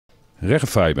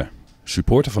Reactie,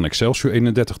 supporter van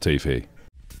Excelsior'31 TV.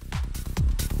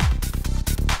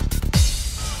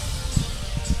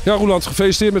 Ja, Roeland,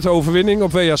 gefeliciteerd met de overwinning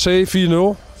op WHC 4-0.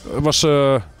 Was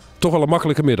toch wel een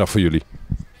makkelijke middag voor jullie.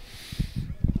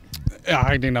 Ja,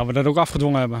 ik denk dat we dat ook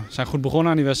afgedwongen hebben. We zijn goed begonnen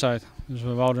aan die wedstrijd. Dus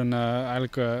we wouden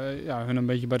eigenlijk hun een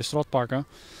beetje bij de strot pakken.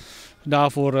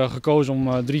 Daarvoor gekozen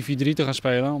om 3-4-3 te gaan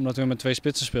spelen, omdat we met 2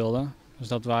 spitsen speelden. Dus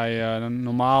dat wij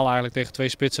normaal eigenlijk tegen 2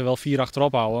 spitsen wel 4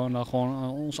 achterop houden. En dan gewoon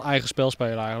ons eigen spel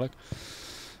spelen eigenlijk.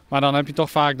 Maar dan heb je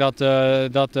toch vaak dat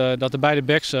de beide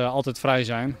backs altijd vrij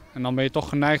zijn. En dan ben je toch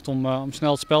geneigd om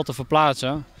snel het spel te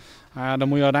verplaatsen. Dan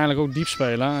moet je uiteindelijk ook diep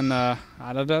spelen. En daar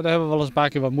hebben we wel eens een paar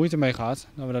keer wat moeite mee gehad.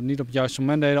 Dat we dat niet op het juiste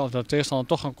moment deden of dat de tegenstander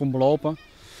toch gaan kon belopen.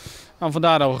 En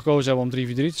vandaar dat we gekozen hebben om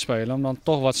 3-4-3 te spelen. Om dan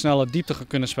toch wat sneller diep te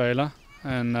kunnen spelen.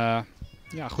 En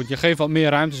ja, goed, je geeft wat meer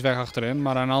ruimtes weg achterin.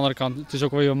 Maar aan de andere kant het is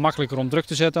ook weer makkelijker om druk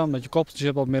te zetten. Omdat je koppeltjes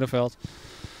hebt op het middenveld.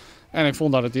 En ik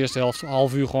vond dat het de eerste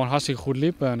half uur gewoon hartstikke goed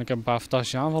liep. En ik heb een paar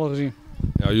fantastische aanvallen gezien.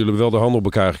 Ja, jullie hebben wel de handen op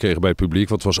elkaar gekregen bij het publiek.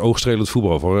 Want het was oogstrelend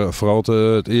voetbal. Vooral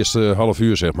het eerste half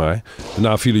uur, zeg maar.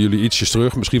 Daarna vielen jullie ietsjes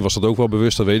terug. Misschien was dat ook wel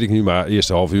bewust, dat weet ik niet. Maar het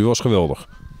eerste half uur was geweldig.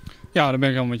 Ja, daar ben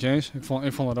ik helemaal met je eens.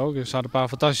 Ik vond dat ook. Er zaten een paar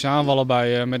fantastische aanvallen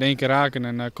bij. Met 1 keer raken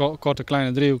en korte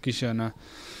kleine driehoekjes. En,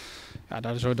 ja,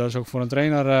 dat is ook voor een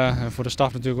trainer en voor de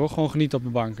staf natuurlijk ook gewoon genieten op de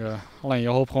bank. Alleen je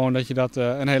hoopt gewoon dat je dat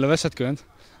een hele wedstrijd kunt.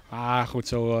 Maar goed,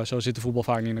 zo zit de voetbal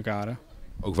vaak niet in elkaar. Hè?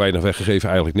 Ook weinig weggegeven,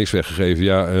 eigenlijk niks weggegeven.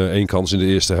 Ja, 1 kans in de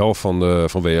eerste helft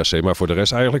van WHC, maar voor de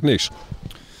rest eigenlijk niks.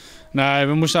 Nee,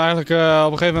 we moesten eigenlijk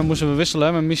op een gegeven moment moesten we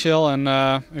wisselen met Michel. En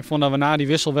ik vond dat we na die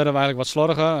wissel werden we eigenlijk wat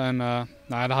slordiger. En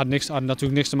dat had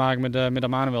natuurlijk niks te maken met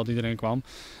Manuel die erin kwam.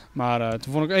 Maar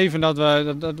toen vond ik even dat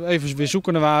we even weer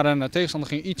zoekende waren. En de tegenstander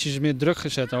ging ietsjes meer druk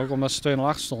gezet ook, omdat ze 2-0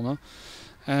 achter stonden.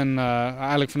 En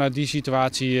eigenlijk vanuit die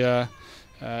situatie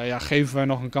geven wij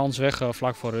nog een kans weg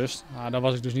vlak voor rust. Daar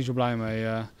was ik dus niet zo blij mee.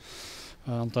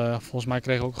 Want volgens mij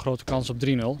kregen we ook een grote kans op 3-0.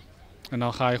 En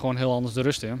dan ga je gewoon heel anders de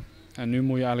rust in. En nu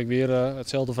moet je eigenlijk weer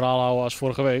hetzelfde verhaal houden als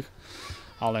vorige week.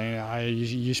 Alleen ja,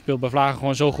 je speelt bij Vlagen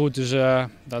gewoon zo goed. Dus daar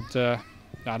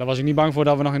was ik niet bang voor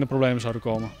dat we nog in de problemen zouden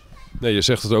komen. Nee, je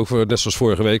zegt het ook net zoals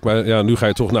vorige week. Maar ja, nu ga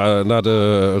je toch na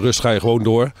de rust ga je gewoon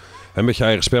door. En met je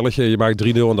eigen spelletje. Je maakt 3-0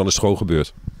 en dan is het gewoon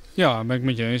gebeurd. Ja, dat ben ik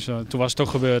met je eens. Toen was het ook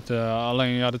gebeurd.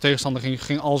 Alleen ja, de tegenstander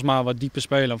ging alsmaar wat dieper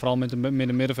spelen. Vooral met de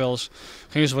middenvelders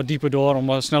gingen ze wat dieper door om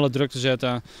wat sneller druk te zetten.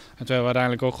 En toen hebben we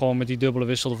uiteindelijk ook gewoon met die dubbele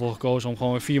wissel ervoor gekozen om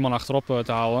gewoon weer 4 man achterop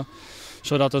te houden.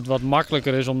 Zodat het wat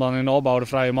makkelijker is om dan in de opbouw de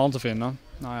vrije man te vinden.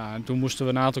 Nou ja, en toen moesten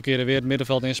we een aantal keren weer het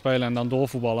middenveld inspelen en dan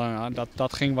doorvoetballen. Ja,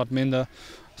 dat ging wat minder.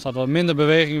 Er zat wat minder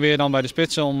beweging weer dan bij de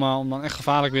spitsen om dan echt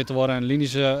gevaarlijk weer te worden. En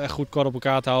linies echt goed kort op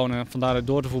elkaar te houden en vandaar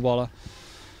door te voetballen.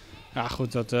 Ja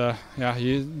goed,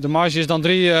 de marge is dan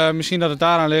 3, misschien dat het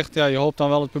daaraan ligt. Ja, je hoopt dan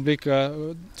wel het publiek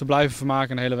te blijven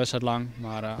vermaken een hele wedstrijd lang.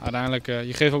 Maar uiteindelijk,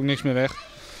 je geeft ook niks meer weg.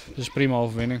 Dus prima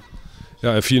overwinning.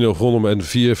 Ja, en 4-0 gewonnen en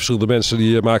 4 verschillende mensen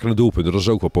die maken een doelpunt. Dat is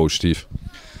ook wel positief.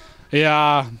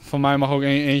 Ja, van mij mag ook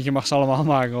eentje mag ze allemaal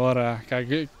maken hoor. Kijk,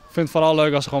 ik vind het vooral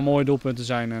leuk als er gewoon mooie doelpunten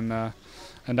zijn.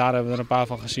 En daar hebben we er een paar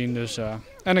van gezien. Dus,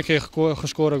 en ik kreeg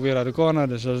gescoord ook weer uit de corner.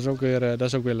 Dus dat is ook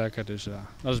weer lekker. Dus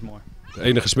dat is mooi. De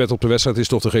enige smet op de wedstrijd is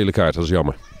toch de gele kaart, dat is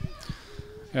jammer.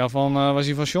 Ja, was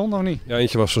hij van John of niet? Ja,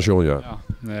 eentje was van John, ja.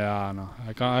 Ja nou,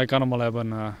 hij kan hem al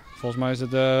hebben. Volgens mij is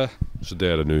het... Dat is de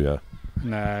derde nu, ja.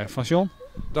 Nee, van John?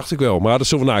 Dacht ik wel, maar dat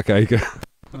zullen we nakijken.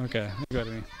 Oké, ik weet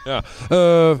het niet. Ja.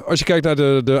 Als je kijkt naar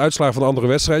de uitslagen van de andere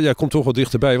wedstrijden, ja, komt toch wel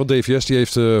dichterbij. Want DVS die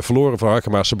heeft verloren van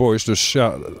Harkemaarse Boys. Dus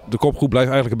ja, de kopgroep blijft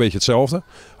eigenlijk een beetje hetzelfde.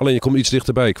 Alleen je komt iets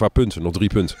dichterbij qua punten, nog 3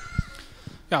 punten.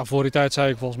 Ja, voor die tijd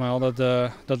zei ik volgens mij al dat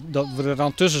we er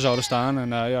dan tussen zouden staan.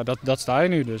 En ja, dat sta je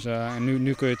nu. Dus, en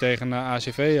nu kun je tegen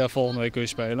ACV volgende week kun je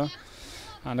spelen.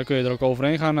 En dan kun je er ook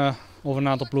overheen gaan over een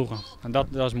aantal ploegen. En dat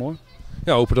is mooi.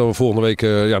 Ja, hopen dat we volgende week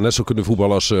net zo kunnen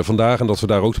voetballen als vandaag. En dat we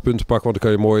daar ook de punten pakken. Want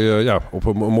dan kan je mooi op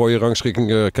een mooie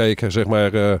rangschikking kijken, zeg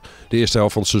maar, de eerste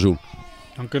helft van het seizoen.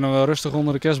 Dan kunnen we rustig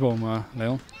onder de kerstboom,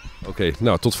 Leon. Oké,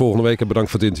 nou tot volgende week en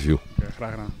bedankt voor het interview.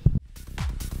 Graag gedaan.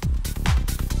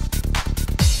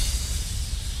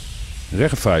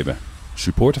 Reactie,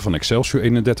 supporter van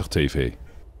Excelsior'31 TV.